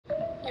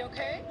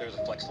There's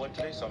a flex alert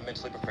today, so I'm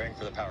mentally preparing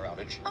for the power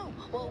outage. Oh,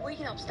 well, we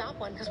can help stop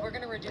one because we're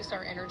going to reduce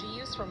our energy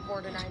use from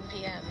 4 to 9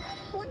 p.m.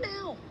 What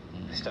now?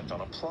 I stepped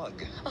on a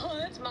plug. Oh,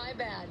 that's my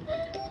bad.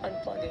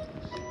 Unplug it.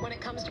 When it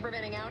comes to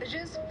preventing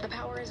outages, the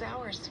power is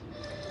ours.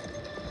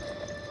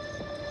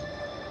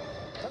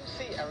 Come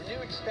see our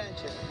new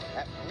expansion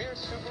at Premier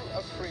Subaru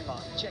of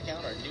Fremont. Check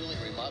out our newly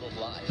remodeled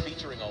lot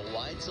featuring a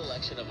wide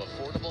selection of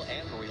affordable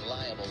and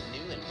reliable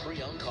new and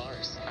pre-owned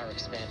cars. Our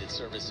expanded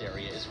service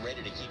area is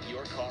ready to keep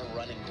your car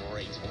running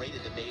great.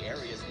 Rated the Bay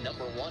Area's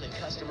 #1 in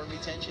customer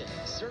retention.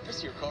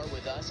 Service your car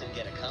with us and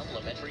get a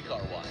complimentary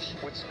car wash.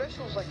 With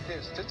specials like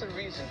this, there's a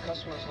reason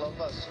customers love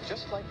us,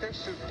 just like their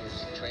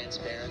Subarus.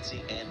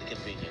 Transparency and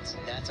convenience.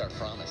 That's our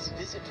promise.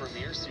 Visit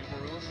Premier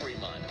Subaru of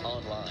Fremont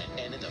online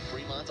and in the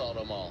Fremont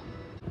Auto Mall.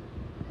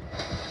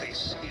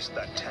 This is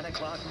the 10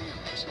 o'clock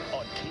news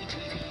on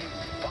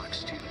KTVU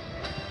Fox 2.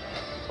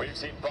 We've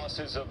seen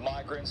buses of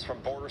migrants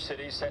from border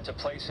cities sent to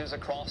places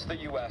across the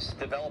U.S.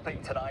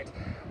 Developing tonight,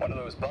 one of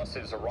those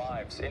buses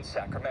arrives in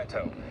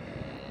Sacramento.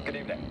 Good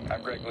evening.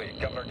 I'm Greg Lee.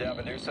 Governor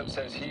Gavin Newsom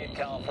says he and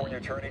California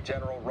Attorney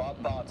General Rob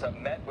Bonta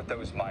met with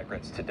those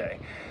migrants today.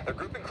 The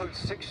group includes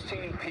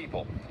 16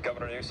 people.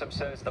 Governor Newsom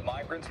says the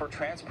migrants were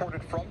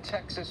transported from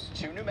Texas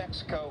to New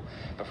Mexico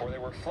before they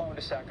were flown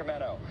to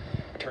Sacramento.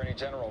 Attorney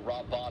General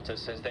Rob Bonta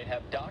says they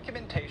have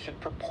documentation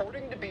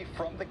purporting to be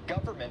from the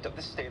government of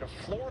the state of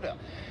Florida.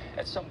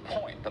 At some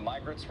point, the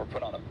migrants were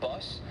put on a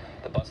bus.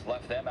 The bus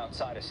left them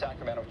outside a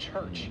Sacramento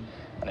church.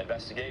 An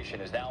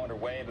investigation is now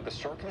underway into the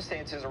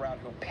circumstances around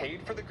who paid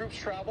for the group's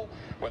travel,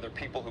 whether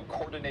people who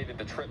coordinated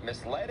the trip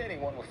misled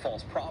anyone with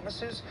false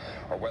promises,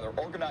 or whether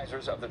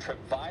organizers of the trip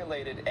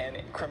violated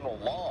any criminal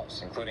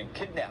laws, including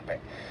kidnapping.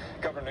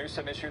 Governor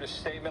Newsom issued a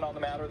statement on the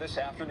matter this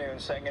afternoon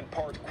saying in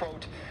part,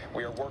 quote,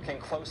 "We are working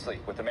closely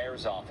with the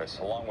mayor's office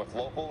along with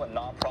local and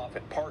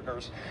nonprofit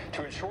partners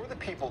to ensure the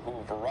people who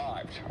have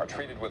arrived are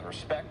treated with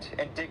respect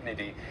and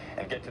dignity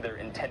and get to their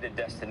intended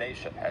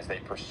destination as they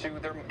pursue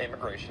their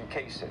immigration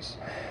cases."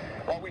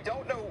 While we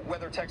don't know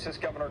whether Texas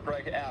Governor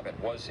Greg Abbott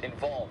was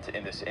involved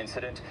in this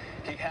incident,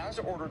 he has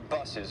ordered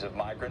buses of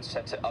migrants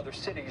sent to other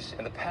cities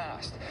in the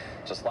past.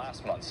 Just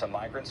last month, some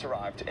migrants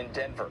arrived in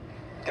Denver.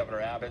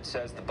 Governor Abbott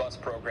says the bus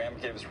program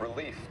gives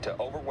relief to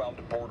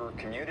overwhelmed border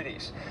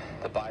communities.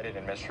 The Biden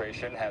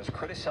administration has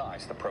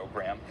criticized the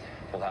program.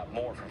 We'll have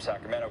more from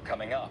Sacramento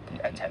coming up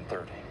at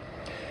 10:30.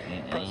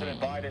 President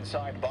Biden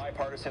signed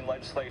bipartisan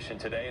legislation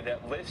today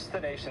that lifts the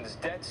nation's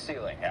debt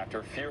ceiling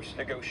after fierce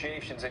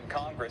negotiations in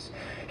Congress.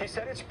 He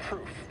said it's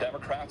proof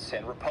Democrats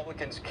and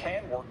Republicans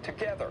can work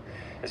together.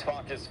 As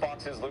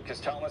Fox's Lucas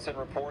Tomlinson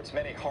reports,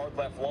 many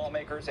hard-left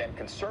lawmakers and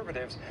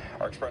conservatives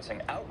are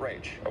expressing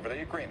outrage over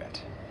the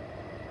agreement.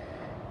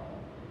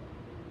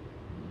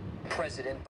 President